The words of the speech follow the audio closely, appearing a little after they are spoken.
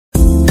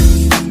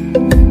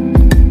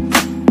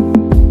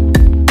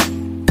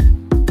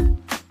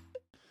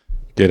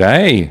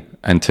G'day.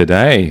 And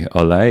today,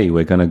 ole,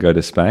 we're going to go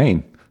to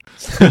Spain.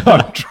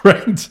 I'm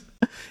Trent.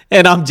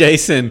 And I'm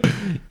Jason.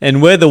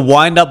 And we're the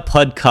Wind Up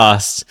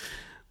Podcast.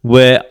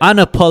 We're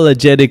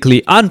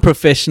unapologetically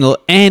unprofessional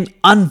and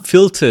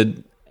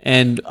unfiltered.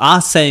 And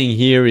our saying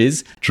here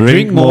is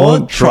drink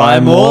more, try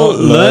more,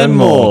 learn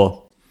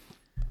more.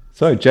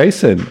 So,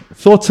 Jason,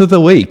 thoughts of the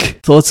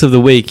week. Thoughts of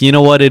the week. You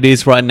know what it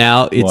is right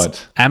now? It's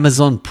What?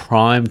 Amazon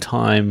Prime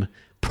time.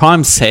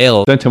 Prime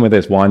sale. Don't tell me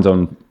there's wines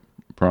on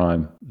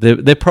Prime.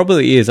 There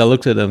probably is. I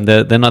looked at them.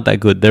 They're not that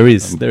good. There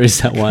is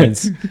that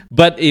wines.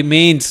 But it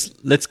means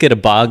let's get a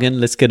bargain.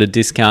 Let's get a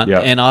discount. Yeah.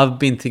 And I've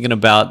been thinking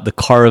about the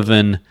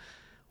Coravin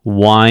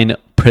wine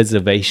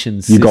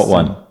preservation system. You got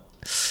one.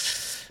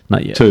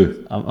 Not yet.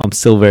 Two. I'm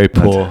still very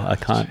poor. I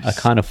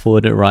can't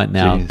afford it right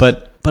now. Jeez.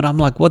 But I'm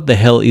like, what the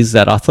hell is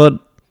that? I thought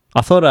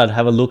I'd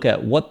have a look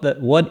at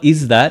what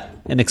is that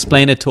and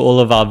explain it to all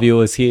of our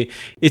viewers here.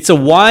 It's a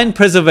wine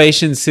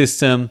preservation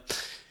system,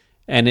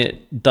 and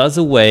it does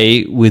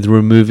away with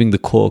removing the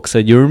cork. So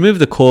you remove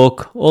the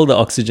cork, all the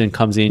oxygen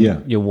comes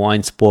in, your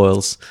wine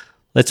spoils.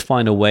 Let's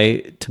find a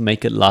way to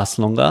make it last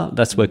longer.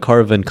 That's where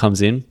Coravin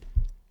comes in.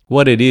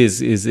 What it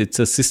is it's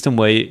a system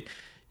where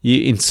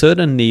you insert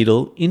a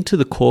needle into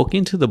the cork,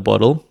 into the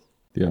bottle,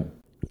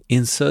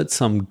 insert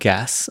some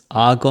gas,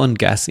 argon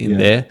gas in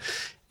there,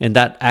 and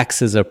that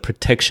acts as a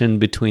protection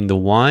between the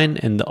wine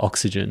and the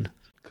oxygen.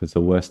 Because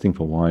the worst thing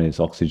for wine is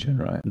oxygen,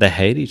 right? They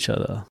hate each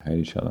other.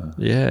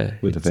 Yeah.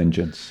 With a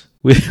vengeance.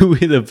 With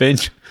a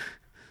vengeance.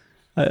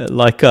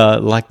 Like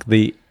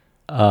the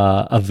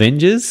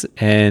Avengers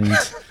and...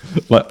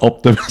 Like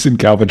Optimus and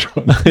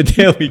Galvatron.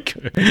 There we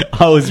go.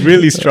 I was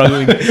really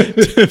struggling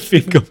to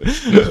think of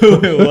who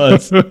it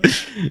was.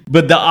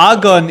 But the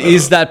argon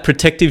is that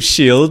protective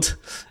shield,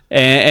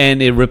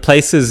 and it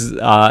replaces,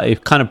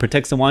 it kind of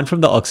protects the wine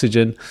from the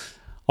oxygen.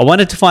 I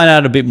wanted to find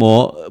out a bit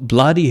more.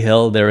 Bloody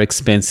hell, they're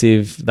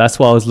expensive. That's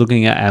why I was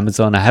looking at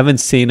Amazon. I haven't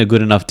seen a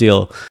good enough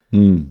deal.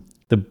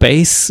 The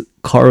base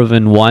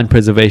Coravin wine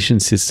preservation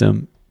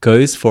system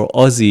goes for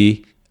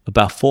Aussie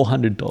about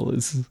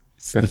 $400.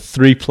 It's the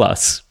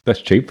 3+.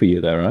 That's cheap for you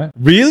though, right?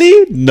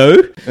 Really?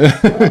 No.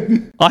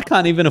 I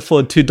can't even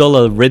afford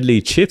 $2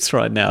 Redley chips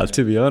right now,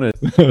 to be honest.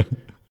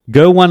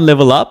 Go one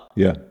level up.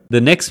 Yeah.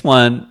 The next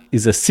one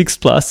is a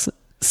 6+,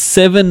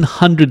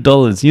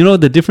 $700. You know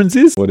what the difference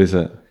is? What is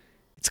it?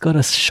 It's got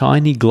a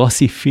shiny,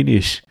 glossy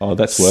finish. Oh,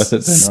 that's worth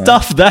it then, right?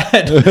 Stuff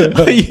that.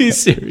 Are you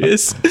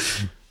serious?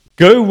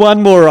 Go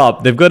one more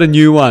up. They've got a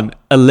new one,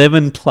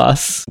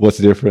 11+. What's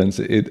the difference?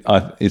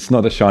 It's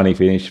not a shiny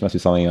finish. It must be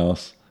something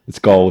else. It's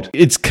gold.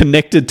 It's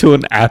connected to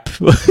an app.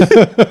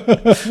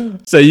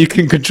 So you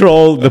can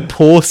control the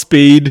pour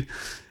speed.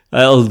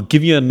 I'll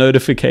give you a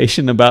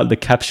notification about the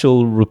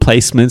capsule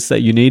replacements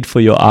that you need for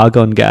your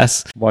argon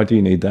gas. Why do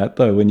you need that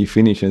though? When you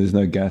finish and there's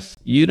no gas,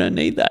 You don't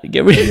need that.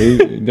 Get rid of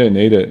it. you don't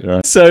need it,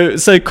 right? So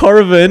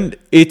Coravin,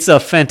 it's a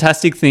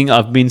fantastic thing.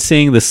 I've been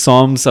seeing the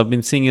SOMs. I've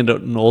been seeing it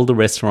in all the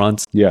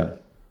restaurants. Yeah.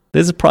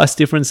 There's a price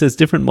difference. There's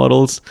different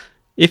models.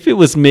 If it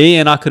was me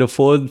and I could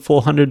afford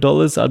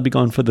 $400, I'd be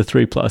going for the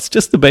 3+.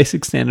 Just the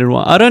basic standard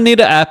one. I don't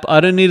need an app.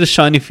 I don't need a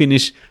shiny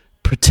finish.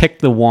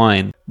 Protect the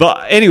wine.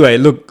 But anyway,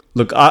 look.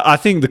 I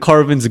think the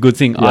Coravin's a good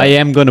thing. Yeah. I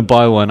am going to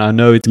buy one. I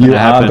know it's going to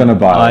happen. You are going to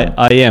buy one.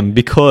 I am,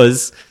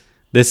 because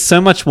there's so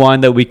much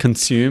wine that we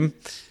consume,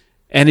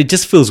 and it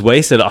just feels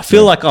wasted. I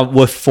feel like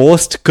we're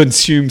forced to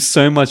consume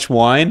so much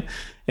wine,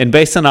 and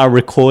based on our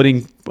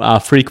recording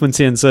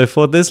frequency and so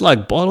forth, there's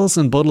like bottles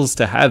and bottles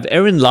to have.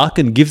 Erin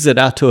Larkin gives it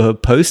out to her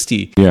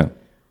postie. Yeah.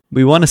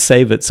 We want to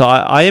save it. So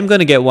I am going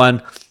to get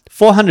one.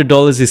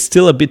 $400 is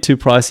still a bit too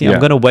pricey. I'm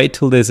going to wait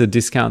till there's a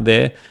discount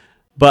there.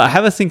 But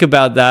have a think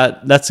about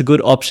that. That's a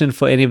good option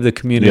for any of the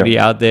community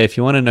out there. If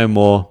you want to know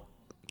more,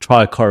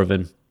 try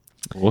Coravin.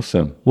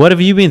 Awesome. What have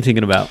you been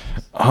thinking about?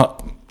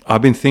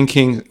 I've been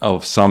thinking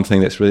of something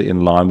that's really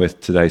in line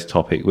with today's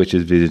topic, which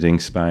is visiting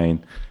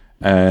Spain.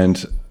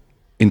 And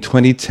in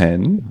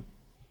 2010,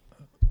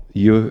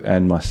 you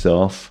and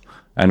myself,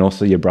 and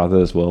also your brother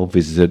as well,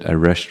 visited a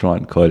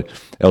restaurant called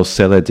El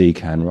Cellar de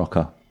Can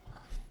Roca.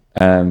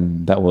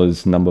 That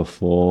was number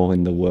 4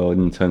 in the world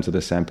in terms of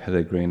the San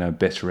Pellegrino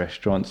best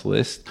restaurants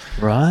list.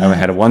 Right. And we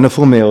had a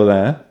wonderful meal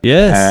there.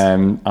 Yes.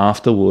 And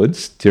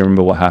afterwards, do you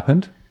remember what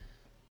happened?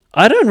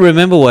 I don't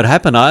remember what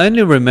happened. I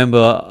only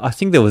remember, I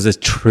think there was a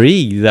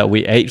tree that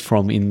we ate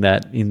from in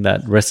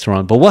that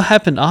restaurant. But what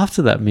happened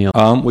after that meal?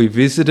 We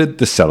visited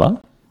the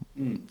cellar,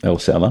 El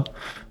Cellar,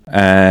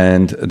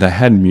 and they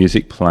had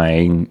music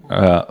playing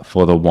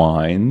for the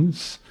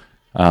wines.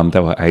 They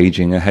were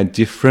aging and had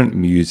different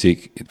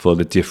music for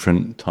the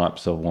different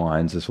types of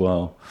wines as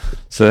well.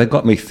 So that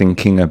got me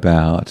thinking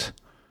about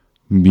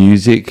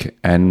music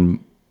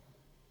and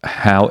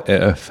how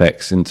it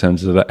affects in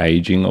terms of the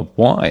aging of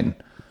wine.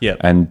 Yeah.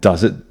 And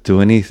does it do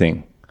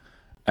anything?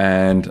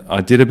 And I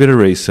did a bit of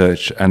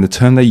research, and the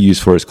term they use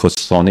for it is called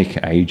sonic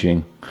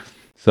aging.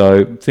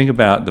 So think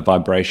about the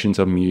vibrations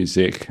of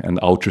music and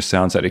the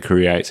ultrasounds that it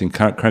creates, and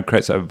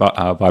creates a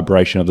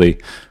vibration of the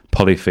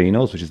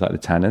polyphenols, which is like the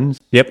tannins.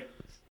 Yep.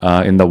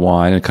 in the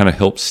wine and kind of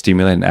helps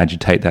stimulate and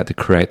agitate that to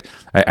create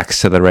an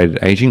accelerated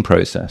aging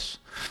process.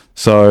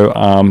 So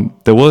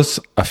there was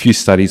a few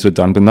studies were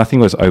done, but nothing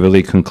was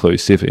overly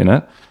conclusive in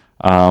it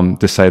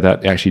to say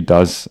that it actually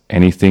does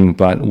anything.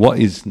 But what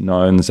is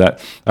known is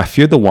that a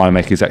few of the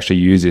winemakers actually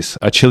use this.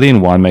 A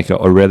Chilean winemaker,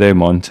 Aurelio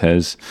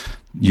Montes,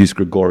 used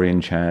Gregorian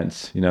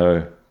chants. You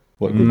know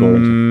what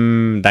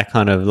Gregorian? That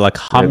kind of like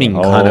humming,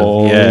 kind of,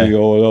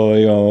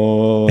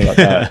 like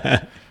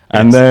that.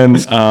 And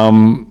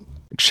then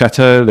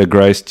Chateau Le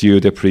Gros Dieu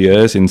de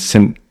Prieurs in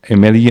Saint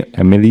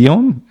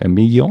Emilion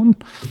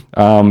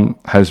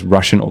has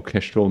Russian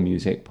orchestral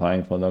music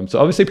playing for them. So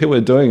obviously people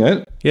are doing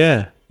it.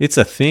 Yeah, it's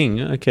a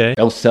thing. Okay.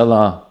 El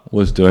Celler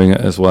was doing it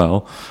as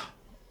well.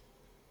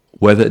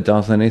 Whether it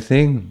does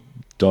anything,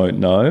 don't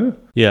know.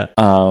 Yeah.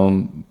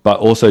 But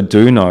also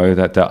do know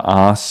that there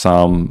are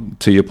some,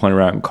 to your point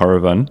around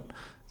Coravin,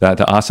 that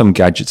there are some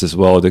gadgets as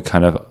well to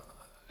kind of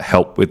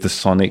help with the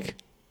sonic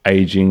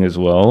aging as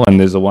well. And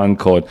there's a one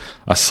called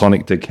a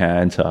sonic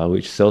decanter,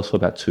 which sells for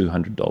about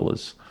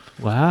 $200.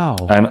 Wow.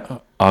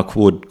 And I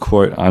would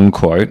quote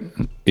unquote,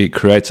 it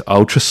creates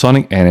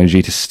ultrasonic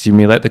energy to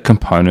stimulate the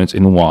components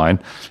in wine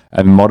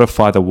and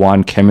modify the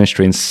wine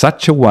chemistry in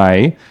such a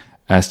way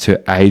as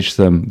to age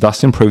them,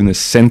 thus improving the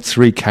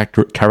sensory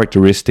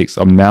characteristics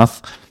of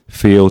mouth,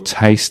 feel,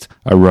 taste,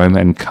 aroma,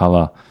 and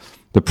color.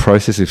 The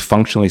process is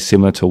functionally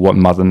similar to what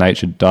Mother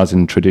Nature does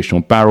in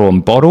traditional barrel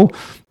and bottle,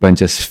 but in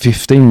just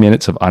 15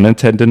 minutes of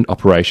unattended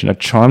operation, a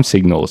chime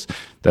signals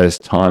that it's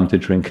time to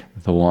drink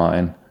the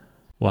wine.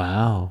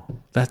 Wow,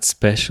 that's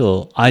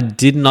special. I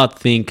did not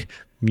think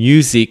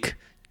music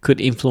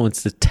could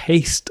influence the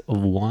taste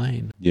of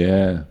wine.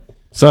 Yeah.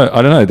 So,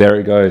 I don't know, there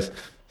it goes.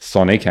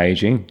 Sonic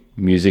aging,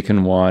 music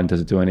and wine,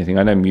 does it do anything?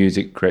 I know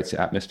music creates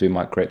the atmosphere,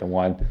 might create the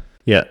wine.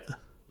 Yeah.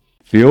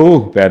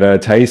 Feel better,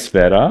 taste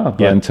better,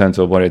 but in terms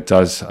of what it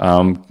does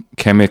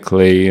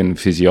chemically and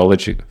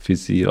physiologically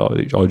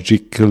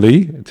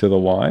to the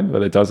wine,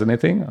 whether it does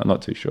anything, I'm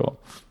not too sure.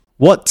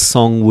 What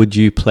song would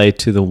you play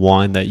to the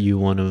wine that you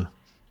want to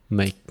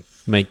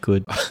make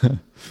good?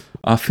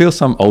 I feel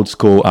some old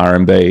school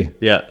R&B.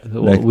 Yeah.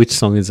 Which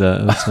song is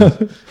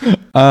that?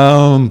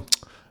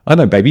 I don't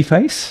know,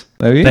 Babyface,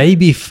 maybe?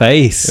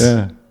 Babyface.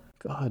 Yeah.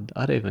 God,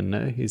 I don't even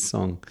know his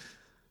song.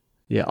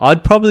 Yeah,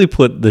 I'd probably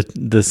put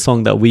the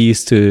song that we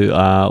used to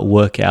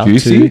work out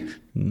Juicy? to.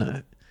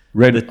 No.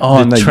 Red.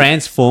 The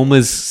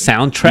Transformers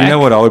soundtrack. You know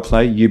what I would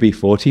play?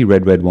 UB40,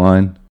 Red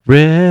Wine.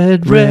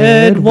 Red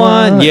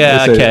wine. Yeah,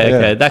 That's okay, it, yeah.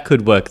 okay. That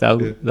could work.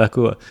 That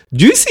could work.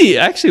 Juicy,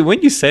 actually,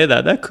 when you say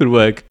that could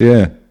work.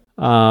 Yeah.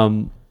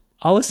 I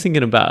was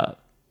thinking about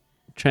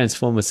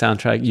Transformers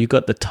soundtrack. You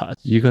got the touch.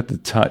 You got the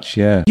touch,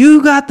 yeah.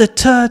 You got the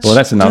touch. Well,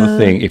 that's another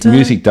thing. If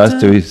music does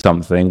do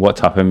something, what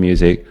type of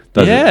music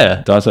does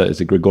it? Does it?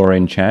 Is it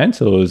Gregorian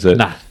chant or is it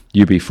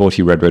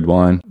UB40 Red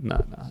Wine?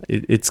 No.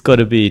 It's got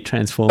to be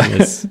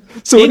Transformers.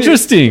 So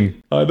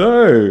interesting. I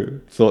know.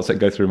 Thoughts that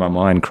go through my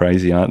mind,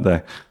 crazy, aren't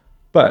they?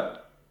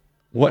 But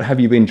what have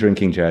you been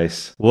drinking,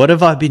 Jace? What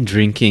have I been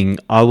drinking?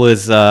 I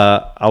was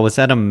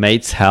at a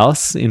mate's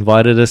house,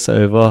 invited us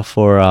over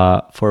for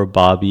a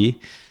barbie,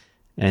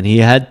 and he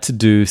had to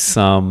do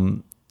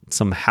some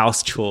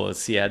house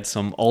chores. He had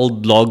some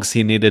old logs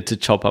he needed to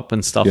chop up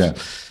and stuff. Yeah.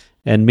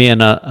 And me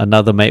and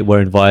another mate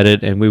were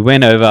invited, and we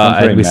went over.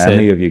 Very and we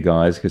manly said, of you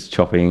guys, because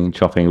chopping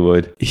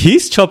wood.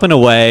 he's chopping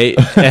away,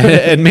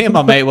 and me and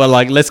my mate were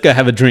like, "Let's go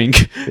have a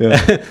drink."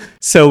 Yeah.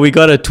 So we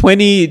got a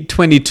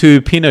 2022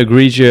 Pinot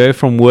Grigio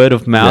from Word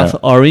of Mouth,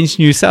 Orange,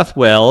 New South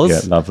Wales.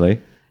 Yeah, lovely.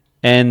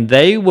 And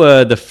they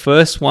were the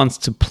first ones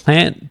to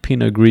plant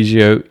Pinot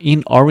Grigio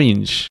in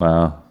Orange.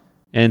 Wow.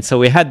 And so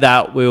we had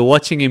that. We were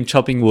watching him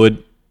chopping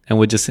wood, and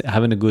we're just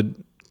having a good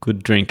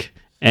drink.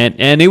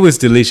 And it was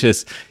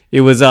delicious.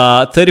 It was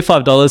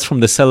 $35 from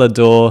the cellar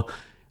door.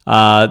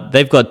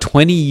 They've got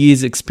 20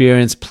 years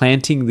experience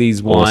planting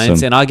these wines,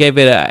 Awesome. and I gave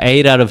it an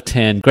 8 out of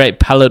 10. Great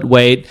palate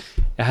weight.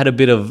 It had a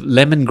bit of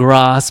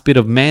lemongrass, bit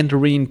of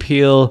mandarin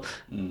peel,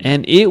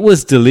 and it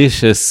was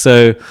delicious.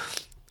 So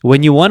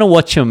when you want to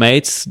watch your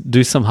mates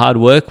do some hard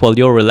work while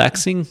you're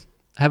relaxing,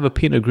 have a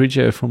Pinot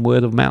Grigio from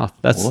Word of Mouth.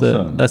 That's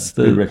Awesome. the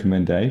good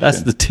recommendation.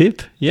 That's the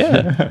tip.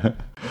 Yeah.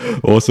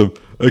 Awesome.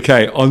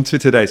 Okay, on to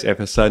today's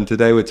episode.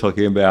 Today we're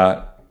talking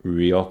about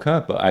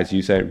Rioja, but as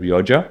you say,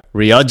 Rioja.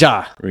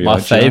 Rioja, my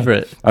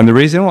favorite. And the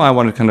reason why I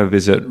want to kind of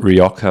visit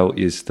Rioja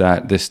is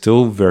that there's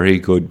still very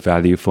good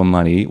value for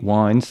money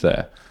wines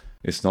there.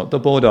 It's not the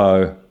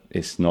Bordeaux.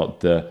 It's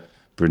not the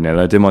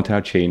Brunello di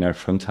Montalcino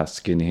from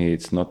Tuscany.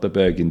 It's not the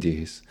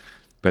Burgundies.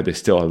 But there's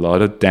still a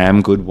lot of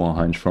damn good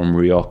wines from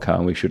Rioja,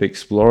 and we should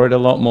explore it a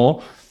lot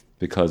more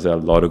because there are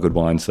a lot of good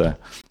wines there.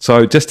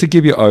 So just to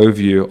give you an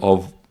overview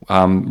of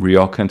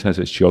Rioja in terms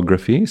of its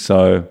geography.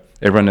 So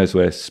everyone knows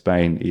where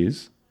Spain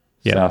is,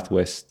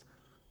 southwest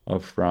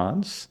of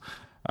France.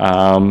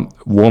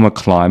 Warmer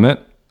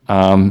climate.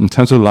 In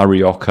terms of La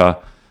Rioja,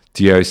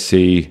 DOC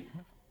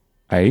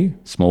A,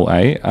 small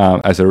a,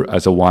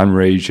 as a wine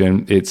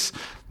region, it's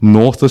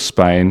north of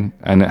Spain,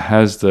 and it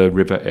has the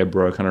River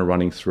Ebro kind of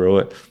running through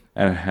it,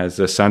 and it has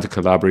the Santa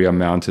Calabria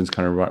Mountains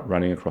kind of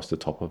running across the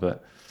top of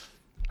it.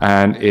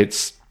 And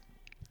it's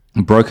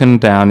broken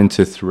down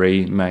into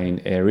three main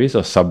areas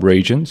or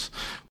sub-regions,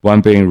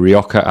 one being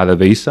Rioja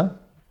Alavesa,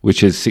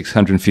 which is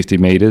 650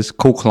 meters,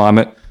 cool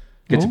climate,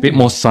 gets a bit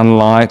more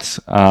sunlight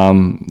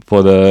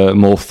for the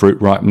more fruit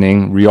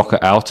ripening.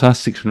 Rioja Alta,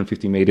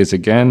 650 meters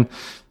again,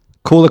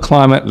 cooler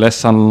climate, less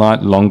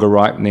sunlight, longer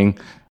ripening.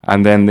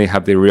 And then they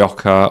have the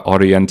Rioja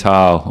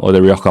Oriental or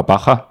the Rioja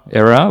Baja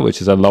area, which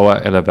is a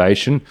lower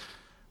elevation,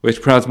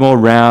 which provides more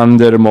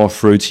rounded and more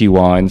fruity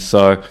wines.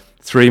 So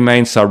three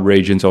main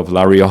sub-regions of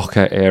La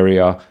Rioja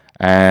area,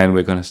 and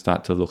we're going to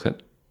start to look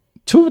at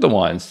two of the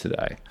wines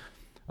today.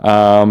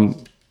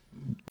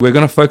 We're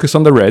going to focus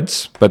on the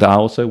reds, but there are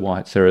also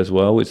whites there as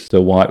well, which is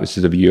the white, which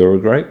is a Viura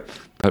grape.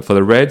 But for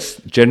the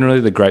reds, generally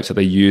the grapes that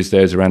they use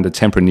there is around the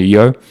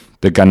Tempranillo,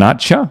 the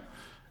Garnacha,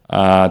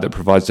 that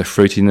provides the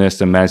fruitiness,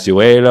 the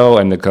Mazuelo,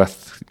 and the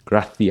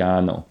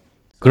Graciano.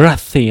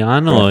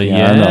 Graciano,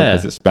 yeah.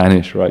 Because it's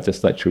Spanish, right?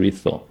 Just like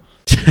chorizo.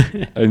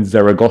 And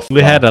Zaragoza.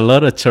 We had a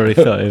lot of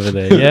chorizo over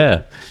there,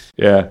 yeah.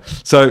 Yeah.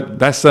 So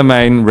that's the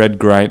main red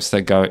grapes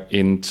that go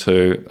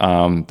into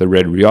the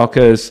red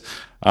Riojas.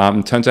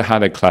 In terms of how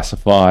they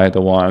classify the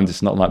wines,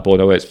 it's not like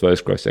Bordeaux, where it's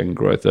first growth, second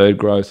growth, third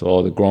growth,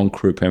 or the Grand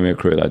Cru, Premier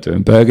Cru they do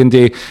in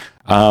Burgundy.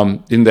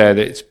 In there,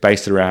 it's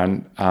based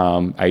around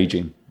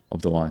aging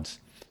of the wines.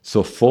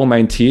 So four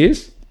main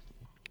tiers.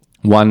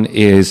 One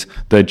is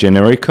the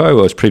Generico,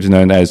 or it's previously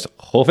known as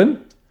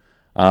Joven,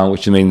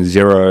 which means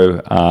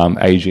zero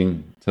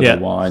aging to the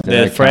wine.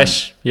 They're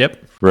fresh.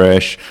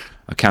 Fresh.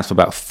 Accounts for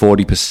about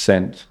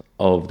 40%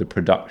 of the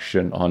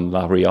production on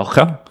La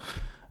Rioja.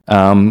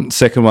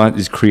 Second one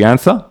is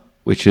Crianza,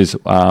 which is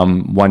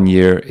 1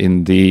 year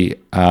in the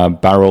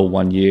barrel,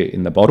 1 year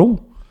in the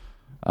bottle.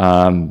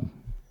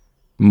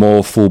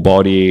 More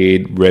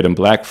full-bodied red and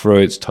black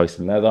fruits, toast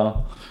and leather.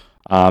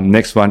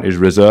 Next one is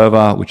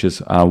Reserva, which is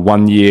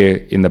 1 year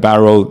in the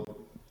barrel,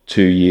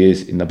 2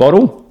 years in the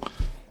bottle.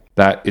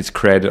 That is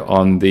created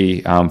on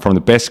the from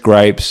the best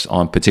grapes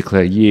on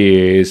particular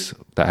years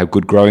that have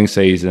good growing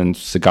seasons,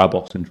 cigar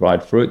box and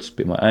dried fruits, a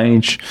bit more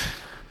age.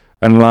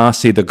 And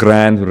lastly, the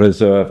Grand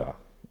Reserva,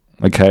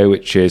 okay,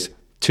 which is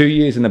 2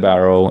 years in the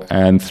barrel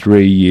and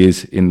 3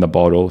 years in the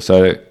bottle.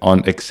 So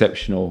on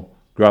exceptional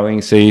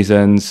growing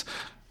seasons,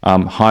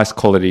 highest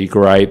quality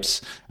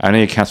grapes, and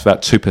it accounts for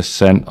about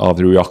 2% of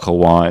the Rioja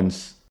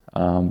wines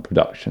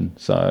production.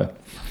 So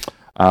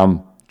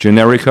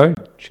generic,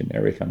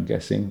 I'm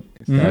guessing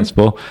it stands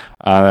for,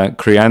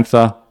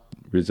 Crianza,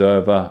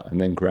 Reserva, and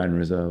then Grand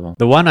Reserva.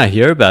 The one I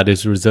hear about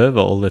is Reserva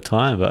all the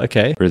time, but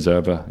okay.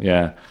 Reserva,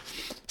 yeah.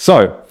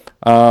 So,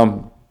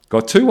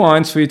 got two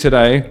wines for you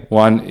today.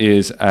 One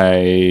is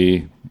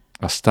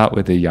I'll start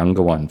with the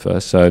younger one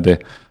first. So the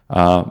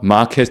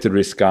Marqués de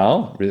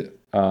Riscal,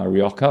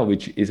 Rioja,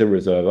 which is a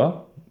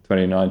Reserva,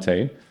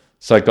 2019.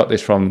 So I got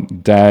this from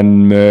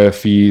Dan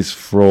Murphy's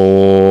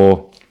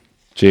for,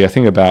 I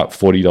think about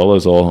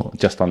 $40 or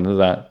just under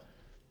that.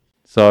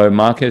 So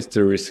Marqués de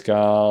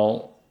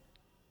Riscal,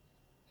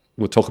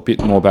 we'll talk a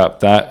bit more about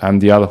that. And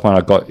the other one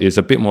I got is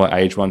a bit more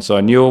aged one. So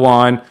a newer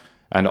wine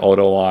and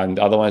older wine.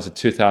 The other one is a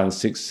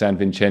 2006 San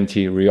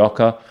Vicente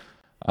Rioja.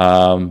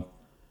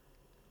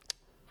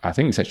 I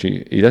think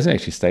it doesn't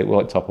actually state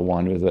what type of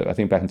wine was it. I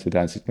think back in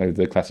 2006, maybe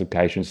the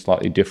classification is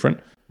slightly different.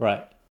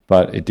 Right.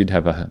 But it did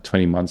have a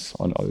 20 months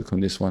on oak on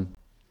this one.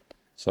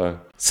 So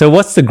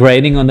what's the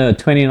grading on the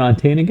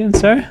 2019 again,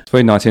 sir?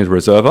 2019 is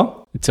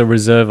Reserva. It's a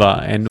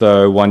Reserva. And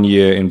so 1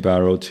 year in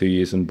barrel, 2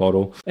 years in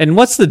bottle. And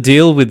what's the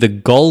deal with the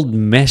gold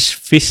mesh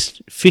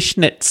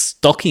fishnet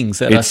stockings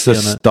that I see on it?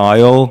 It's the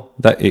style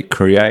that it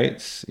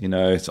creates. You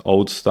know, it's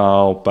old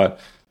style. But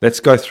let's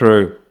go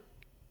through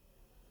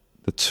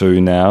the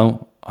two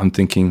now. I'm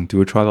thinking, do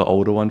we try the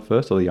older one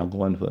first or the younger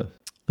one first?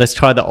 Let's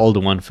try the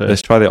older one first.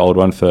 Let's try the old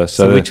one first.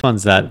 So which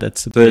one's that?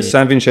 That's the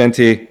San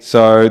Vicente.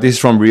 So this is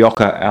from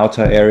Rioja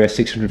Alta area,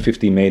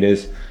 650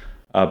 meters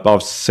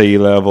above sea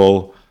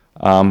level.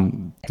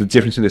 The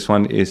difference in this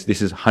one is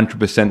this is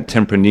 100%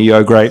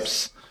 Tempranillo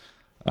grapes.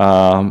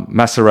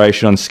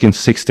 Maceration on skin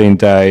 16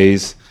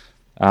 days.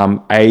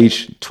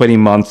 Aged 20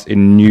 months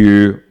in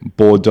new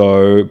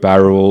Bordeaux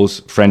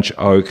barrels, French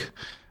oak,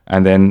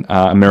 and then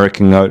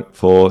American oak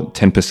for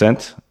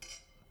 10%.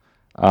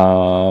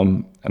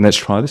 And let's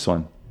try this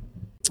one.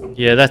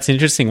 Yeah, that's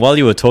interesting. While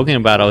you were talking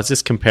about it, I was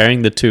just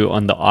comparing the two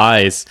on the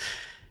eyes.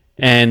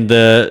 And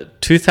the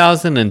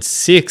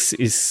 2006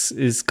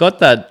 is got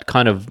that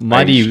kind of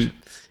muddy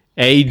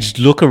aged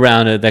look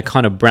around it, that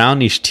kind of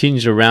brownish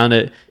tinge around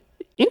it.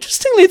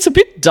 Interestingly, it's a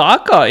bit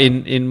darker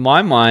in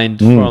my mind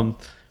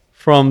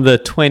from the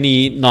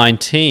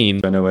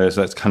 2019. I know where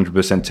that's 100%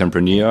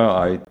 Tempranillo.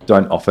 I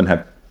don't often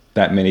have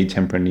that many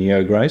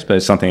Tempranillo grapes, but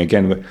it's something,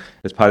 again,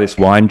 as part of this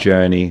wine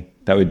journey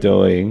that we're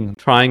doing.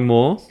 Trying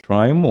more,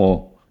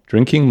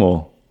 drinking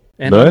more,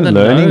 and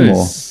learning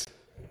more.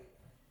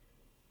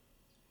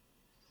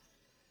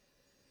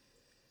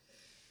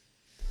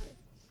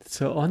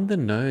 So on the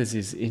nose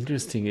is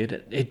interesting.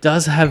 It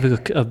does have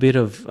a bit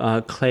of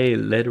clay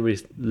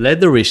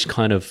leatherish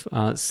kind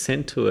of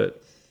scent to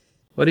it.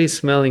 What are you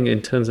smelling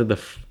in terms of the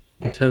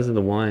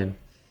wine?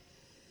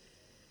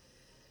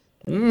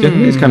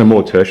 Definitely it's kind of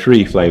more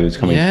tertiary flavors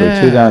coming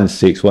through.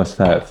 2006, what's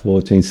that?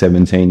 14,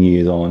 17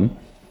 years on.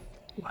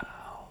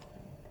 Wow.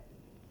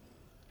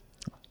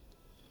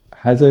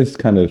 Has those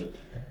kind of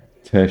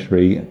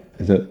tertiary,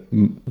 is it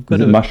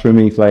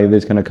mushroomy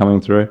flavors kind of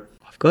coming through?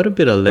 I've got a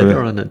bit of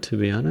leather on it, to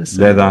be honest.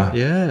 Leather.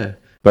 Yeah.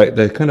 But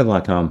they're kind of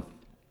like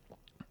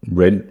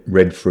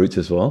red fruits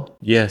as well.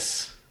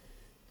 Yes.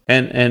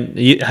 And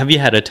have you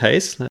had a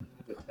taste?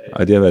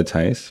 I do have a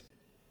taste.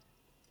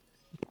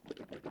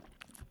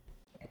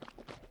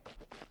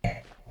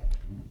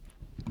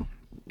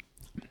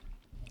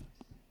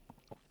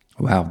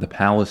 Wow, the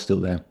power's still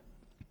there.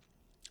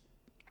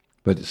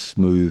 But it's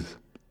smooth.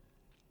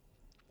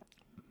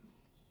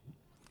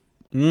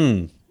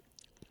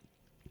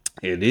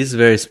 It is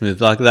very smooth.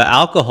 Like the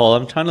alcohol,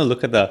 I'm trying to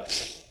look at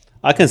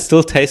I can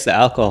still taste the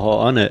alcohol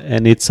on it,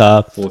 and it's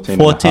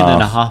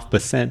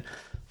 14.5%.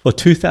 For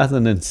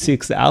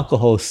 2006, the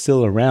alcohol is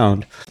still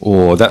around.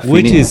 Oh,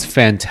 which is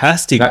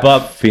fantastic.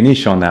 But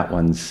finish on that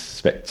one's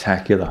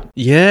spectacular.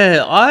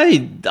 Yeah,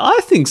 I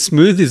think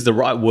smooth is the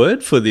right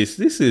word for this.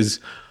 This is,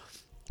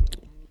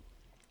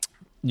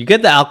 you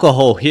get the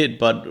alcohol hit,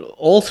 but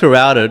all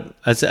throughout it,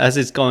 as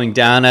it's going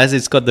down, as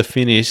it's got the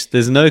finish,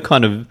 there's no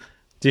kind of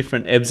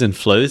different ebbs and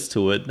flows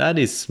to it. That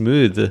is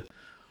smooth.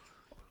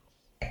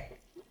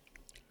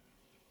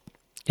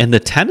 And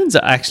the tannins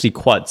are actually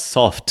quite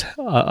soft.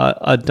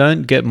 I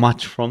don't get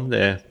much from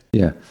there.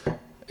 Yeah,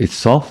 it's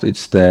soft,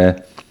 it's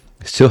there.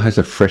 It still has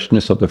the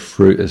freshness of the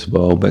fruit as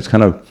well, but it's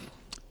kind of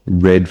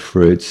red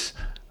fruits.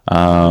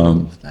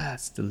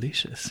 That's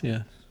delicious,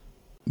 yeah.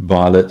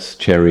 Violets,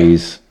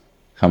 cherries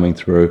coming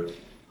through.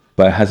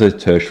 But it has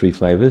those tertiary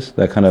flavors.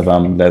 They're kind of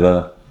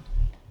leather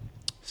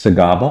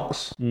cigar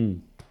box.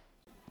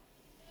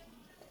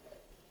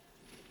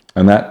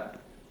 And that,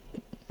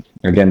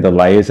 again, the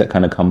layers that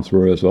kind of come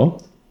through as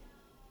well.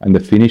 And the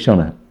finish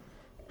on it.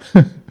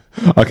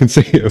 I can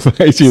see it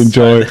makes you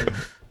enjoy it.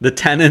 The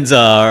tannins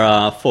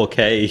are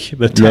 4K.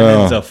 The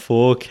tannins are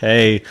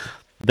 4K.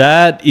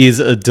 That is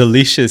a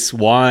delicious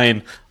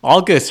wine.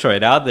 I'll go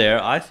straight out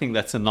there. I think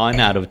that's a 9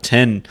 out of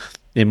 10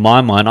 in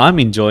my mind. I'm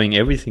enjoying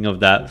everything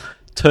of that.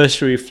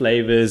 Tertiary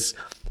flavors,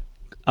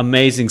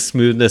 amazing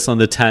smoothness on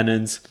the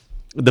tannins.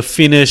 The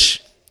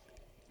finish,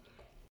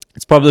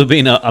 it's probably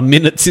been a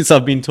minute since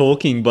I've been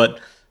talking,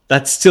 but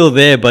that's still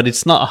there, but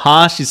it's not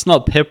harsh, it's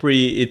not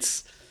peppery,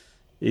 it's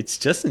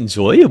just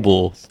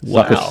enjoyable. It's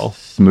like a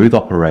smooth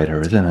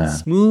operator, isn't it?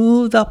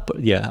 Smooth up.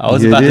 Yeah, I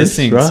was about to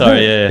sing. Right?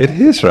 Sorry, yeah. It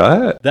is,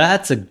 right?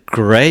 That's a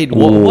great.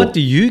 What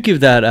do you give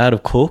that out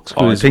of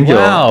corkscrews? I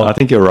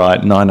think you're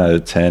right. 9 out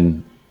of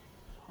 10.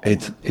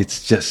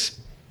 It's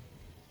just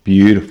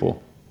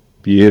beautiful.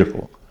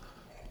 Beautiful.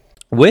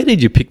 Where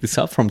did you pick this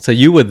up from? So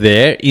you were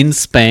there in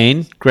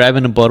Spain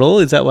grabbing a bottle.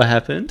 Is that what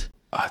happened?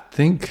 I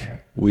think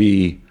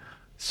we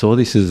saw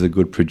this as a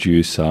good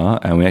producer,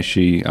 and we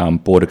actually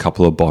bought a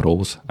couple of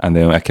bottles, and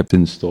then I kept it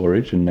in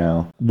storage. And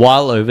now,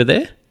 while over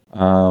there,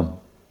 no,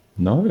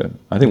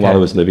 I think while I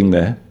was living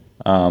there,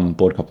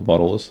 bought a couple of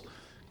bottles,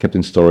 kept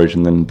in storage,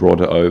 and then brought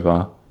it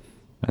over,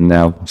 and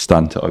now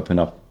starting to open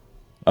up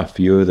a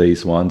few of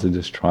these ones and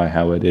just try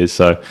how it is.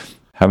 So,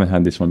 haven't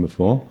had this one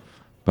before,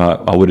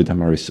 but I would have done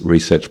my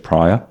research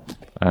prior,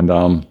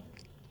 and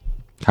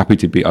happy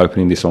to be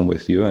opening this one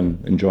with you and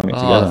enjoying it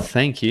together. Oh,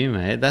 thank you,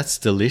 mate. That's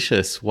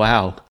delicious.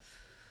 Wow.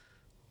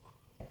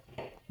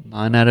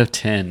 9 out of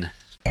 10.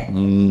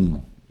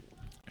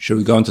 Should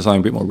we go into something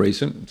a bit more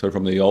recent? So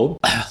from the old?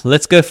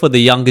 Let's go for the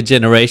younger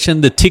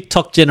generation, the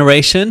TikTok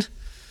generation.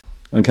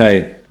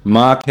 Okay.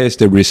 Marqués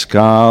de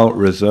Riscal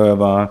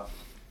Reserva.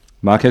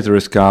 Marqués de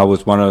Riscal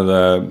was one of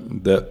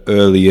the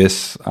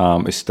earliest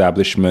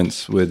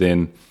establishments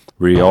within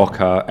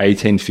Rioja.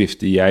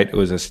 1858 it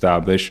was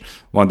established,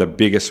 one of the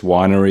biggest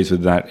wineries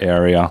within that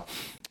area.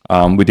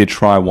 We did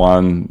try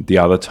one the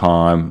other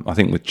time, I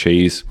think with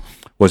cheese.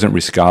 Wasn't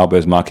Riscal, but it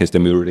was Marqués de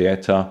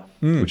Murrieta,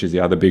 which is the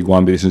other big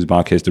one, but this is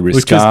Marqués de Riscal.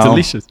 Which is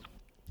delicious.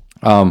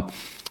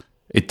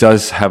 It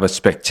does have a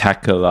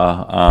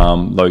spectacular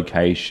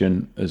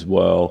location as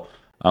well.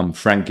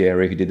 Frank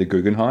Gehry, who did the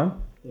Guggenheim,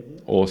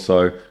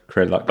 also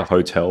created like the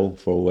hotel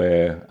for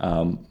where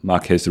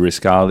Marqués de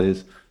Riscal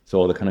is. So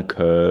all the kind of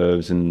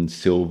curves and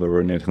silver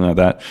and everything like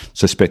that.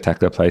 So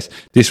spectacular place.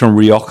 This from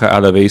Rioja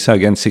Alavesa,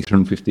 again,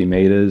 650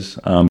 meters,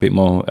 a bit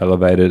more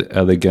elevated,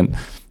 elegant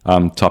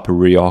type of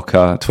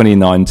Rioja.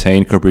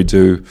 2019,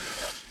 Cabernet.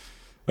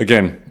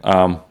 Again,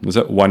 was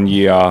it 1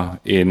 year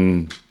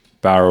in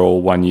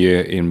barrel, 1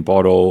 year in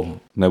bottle?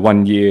 No,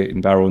 1 year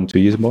in barrel and 2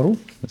 years in bottle.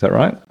 Is that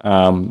right?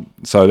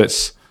 So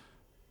let's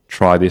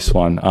try this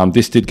one.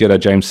 This did get a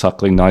James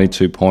Suckling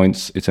 92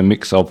 points. It's a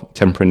mix of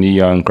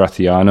Tempranillo and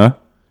Graciano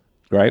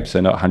grapes, so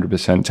not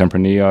 100%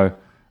 Tempranillo,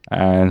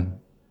 and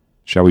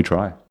Shall we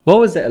try? What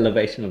was the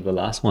elevation of the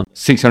last one?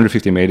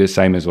 650 meters,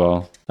 same as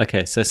well.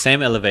 Okay, so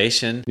same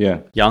elevation.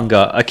 Yeah.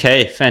 Younger.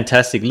 Okay,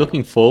 fantastic.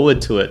 Looking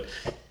forward to it.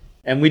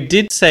 And we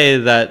did say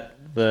that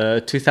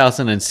the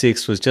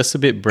 2006 was just a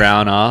bit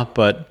browner,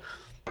 but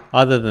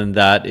other than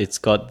that, it's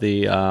got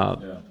the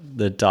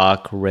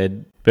dark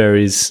red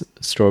berries,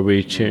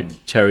 strawberry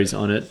cherries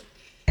on it.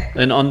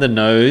 And on the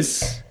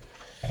nose,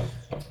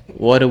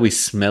 what are we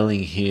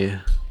smelling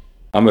here?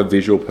 I'm a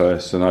visual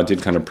person. I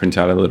did kind of print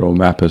out a little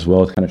map as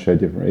well to kind of show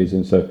different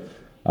regions. So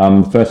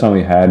the first one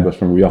we had was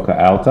from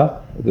Rioja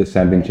Alta, the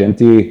San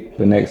Vincenti.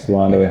 The next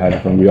one that we had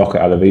from Rioja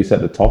Alavisa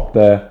at the top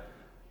there.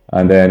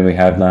 And then we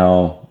have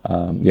now,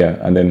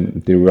 and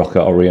then the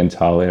Rioja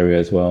Oriental area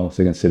as well.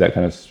 So you can see that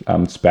kind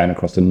of span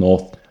across the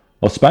north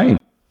of Spain.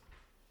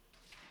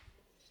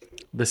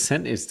 The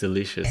scent is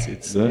delicious.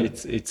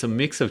 It's a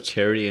mix of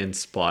cherry and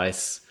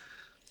spice.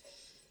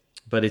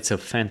 But it's a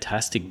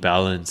fantastic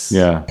balance.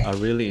 Yeah. I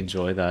really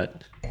enjoy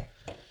that.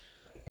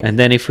 And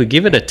then if we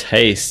give it a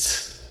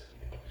taste.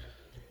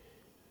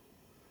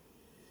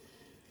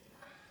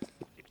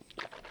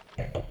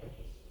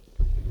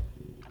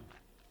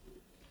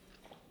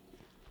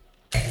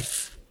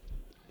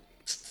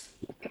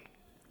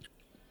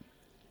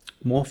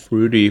 More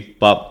fruity,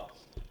 but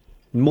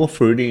more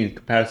fruity in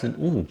comparison.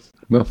 Ooh.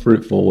 More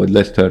fruit forward,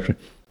 less tertiary.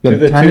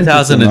 The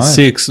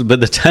 2006, but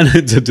the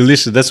tannins are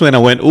delicious. That's when I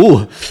went,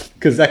 ooh,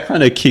 because that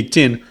kind of kicked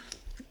in.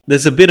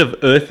 There's a bit of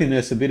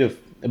earthiness, a bit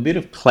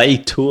of clay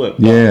to it.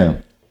 Yeah.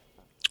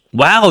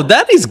 Wow,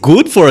 that is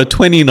good for a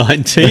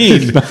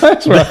 2019.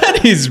 That's right.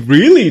 That is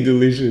really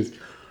delicious.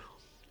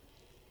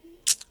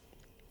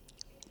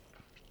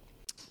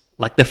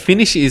 Like the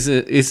finish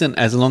isn't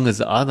as long as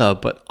the other,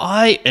 but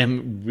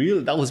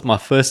that was my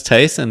first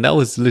taste, and that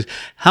was delicious.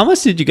 How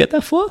much did you get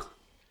that for?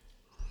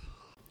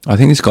 I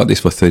think it's got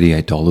this for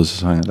 $38 or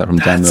something like that from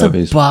Dan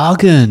Murphy's. That's a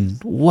bargain.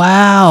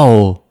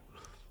 Wow,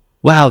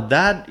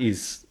 that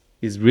is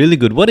really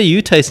good. What are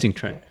you tasting,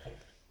 Trent?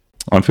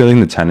 I'm feeling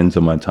the tannins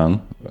on my tongue,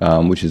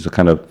 which is the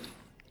kind of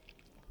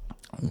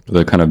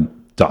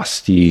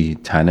dusty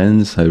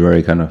tannins. They're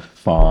very kind of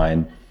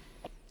fine,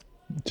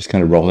 just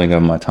kind of rolling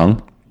on my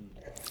tongue.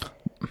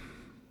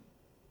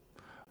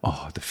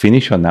 Oh, the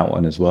finish on that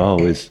one as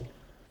well is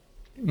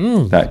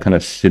that kind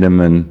of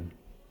cinnamon.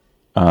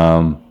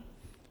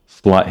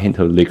 Slight hint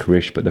of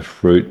licorice, but the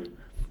fruit,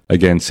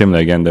 again, similar.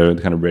 Again, the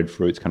kind of red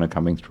fruits kind of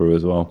coming through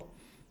as well.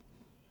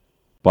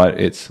 But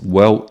it's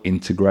well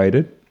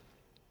integrated.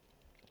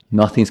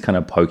 Nothing's kind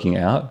of poking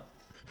out.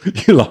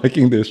 You're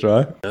liking this,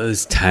 right?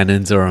 Those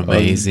tannins are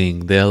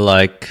amazing. They're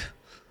like,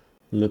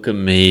 look at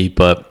me,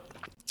 but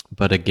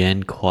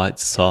again, quite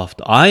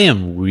soft. I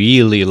am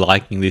really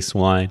liking this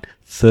wine.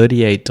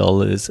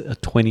 $38, a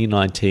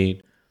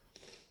 2019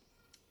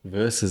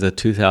 versus a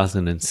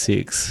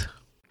 2006.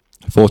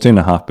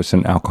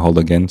 14.5% alcohol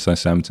again, so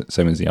same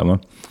as the other.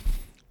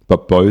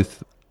 But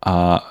both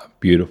are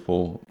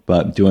beautiful.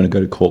 But do you want to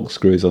go to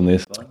corkscrews on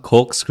this?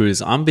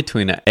 Corkscrews, I'm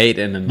between an 8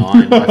 and a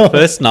 9. My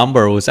first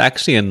number was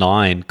actually a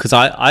 9 because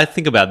I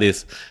think about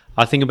this.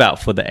 I think about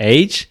for the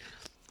age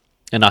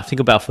and I think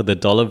about for the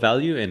dollar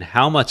value and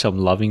how much I'm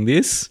loving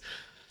this.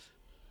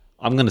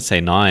 I'm going to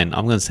say 9.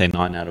 I'm going to say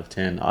 9 out of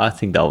 10. I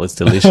think that was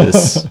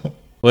delicious.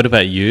 What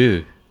about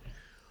you?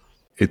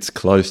 It's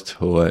close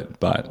to it,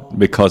 but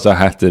because I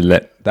have to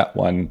let that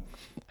one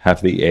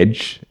have the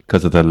edge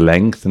because of the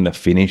length and the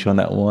finish on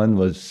that one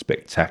was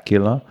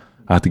spectacular,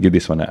 I have to give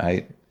this one an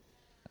 8.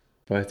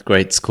 Both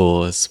great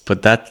scores,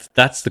 but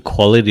that's the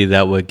quality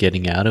that we're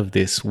getting out of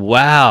this.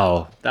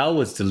 Wow, that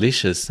was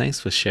delicious. Thanks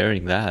for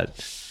sharing that.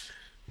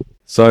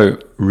 So,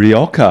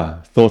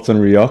 Rioja, thoughts on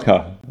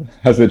Rioja?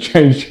 Has it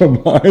changed your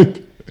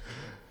mind?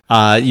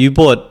 You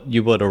bought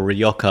a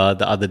Rioja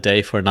the other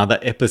day for another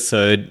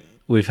episode.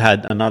 We've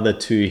had another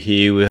 2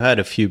 here. We've had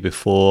a few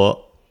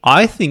before.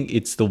 I think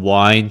it's the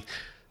wine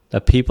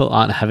that people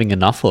aren't having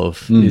enough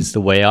of, is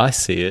the way I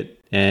see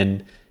it.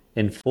 And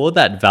for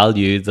that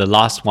value, the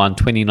last one,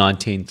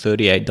 2019,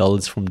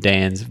 $38 from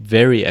Dan's,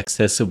 very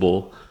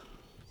accessible.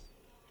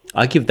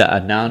 I give that a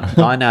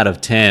 9 out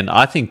of 10.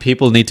 I think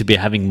people need to be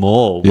having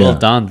more. Well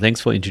done. Thanks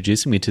for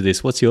introducing me to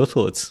this. What's your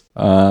thoughts?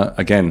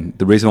 Again,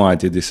 the reason why I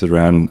did this is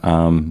around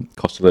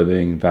cost of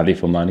living, value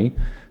for money.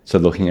 So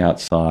looking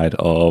outside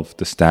of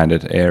the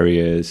standard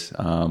areas,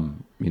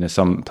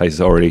 some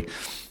places already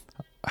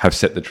have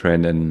set the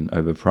trend and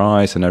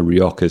overpriced. I know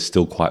Rioja is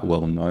still quite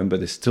well known, but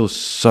there's still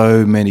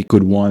so many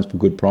good wines for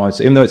good price.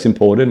 Even though it's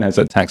imported and has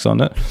that tax on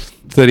it,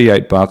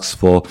 $38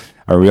 for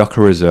a Rioja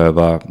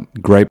Reserva,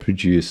 great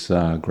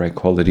producer, great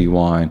quality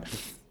wine.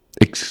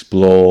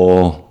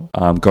 Explore,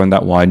 go on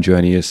that wine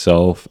journey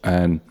yourself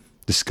and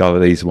discover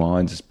these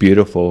wines. It's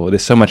beautiful.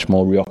 There's so much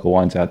more Rioja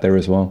wines out there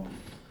as well.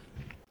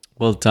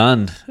 Well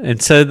done. And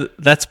so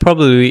that's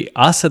probably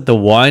us at the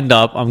wind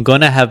up. I'm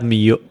going to have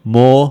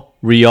more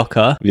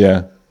Rioja.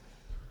 Yeah.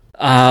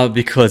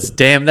 Because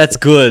damn, that's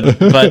good.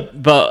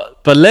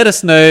 but let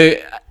us know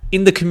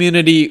in the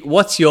community,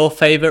 what's your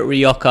favorite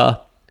Rioja?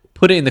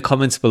 Put it in the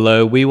comments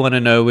below. We want to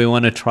know. We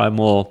want to try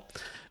more.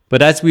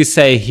 But as we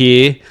say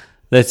here,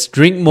 Let's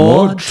drink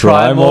more,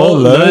 try more,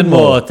 learn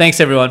more. Thanks,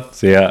 everyone.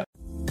 See ya.